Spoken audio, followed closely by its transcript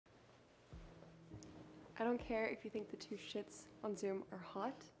I don't care if you think the two shits on Zoom are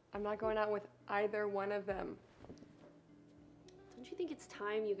hot. I'm not going out with either one of them. Don't you think it's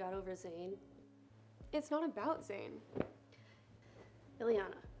time you got over Zane? It's not about Zane.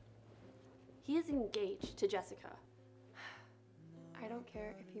 Ileana, he is engaged to Jessica. I don't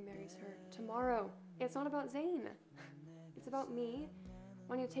care if he marries her tomorrow. It's not about Zane. It's about me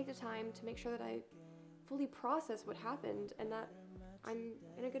wanting to take the time to make sure that I fully process what happened and that I'm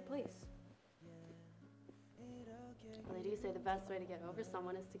in a good place. Well, they do say the best way to get over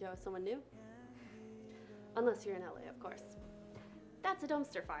someone is to go with someone new. Unless you're in LA, of course. That's a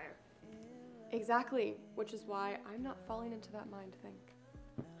dumpster fire. Exactly, which is why I'm not falling into that mind thing.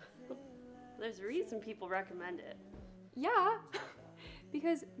 There's a reason people recommend it. Yeah,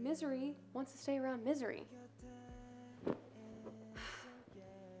 because misery wants to stay around misery.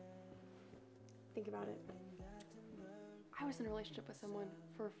 Think about it. I was in a relationship with someone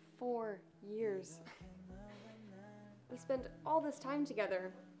for 4 years. We spend all this time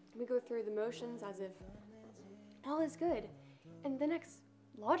together. We go through the motions as if all is good. And the next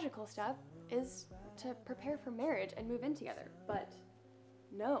logical step is to prepare for marriage and move in together. But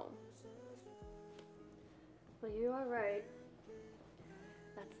no. Well, you are right.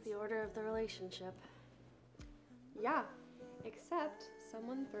 That's the order of the relationship. Yeah, except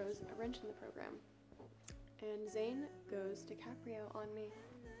someone throws a wrench in the program. And Zane goes DiCaprio on me.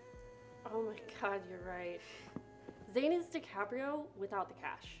 Oh my God, you're right. Zane is DiCaprio without the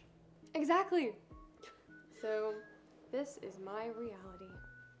cash. Exactly. So, this is my reality.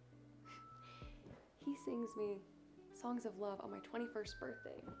 He sings me songs of love on my 21st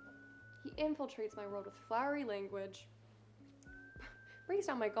birthday. He infiltrates my world with flowery language, breaks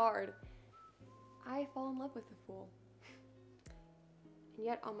down my guard. I fall in love with the fool. And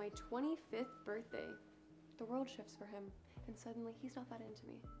yet on my 25th birthday, the world shifts for him, and suddenly he's not that into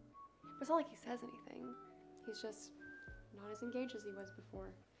me. But it's not like he says anything. He's just not as engaged as he was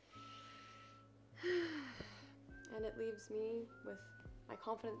before. And it leaves me with my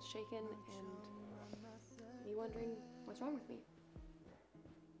confidence shaken and me wondering what's wrong with me.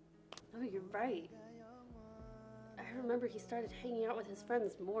 Oh, you're right. I remember he started hanging out with his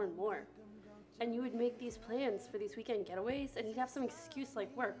friends more and more. And you would make these plans for these weekend getaways, and he'd have some excuse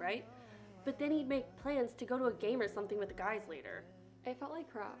like work, right? But then he'd make plans to go to a game or something with the guys later. It felt like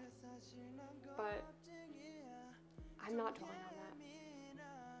crap, but I'm not dwelling on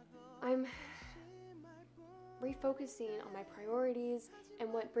that. I'm refocusing on my priorities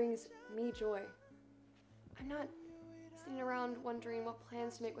and what brings me joy. I'm not sitting around wondering what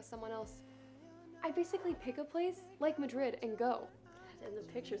plans to make with someone else. I basically pick a place like Madrid and go. And the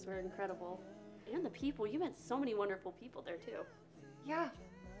pictures were incredible. And the people. You met so many wonderful people there too. Yeah.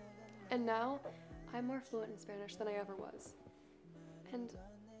 And now I'm more fluent in Spanish than I ever was. And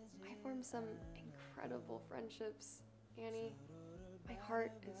I formed some incredible friendships. Annie, my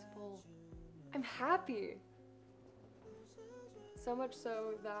heart is full. I'm happy. So much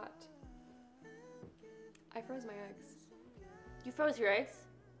so that I froze my eggs. You froze your eggs?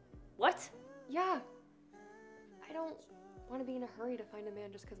 What? Yeah. I don't want to be in a hurry to find a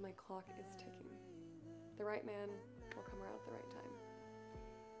man just because my clock is ticking. The right man will come around at the right time.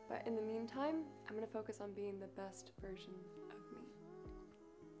 But in the meantime, I'm going to focus on being the best version of me.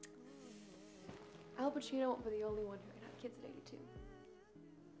 Al Pacino won't be the only one who can have kids at 82.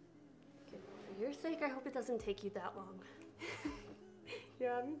 For your sake, I hope it doesn't take you that long.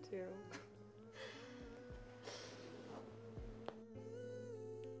 Yeah, me too.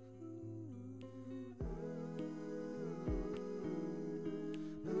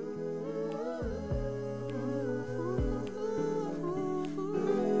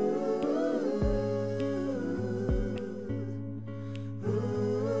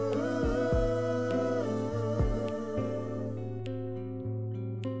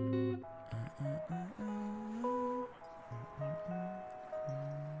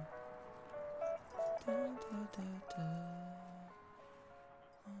 Da, da, da, da.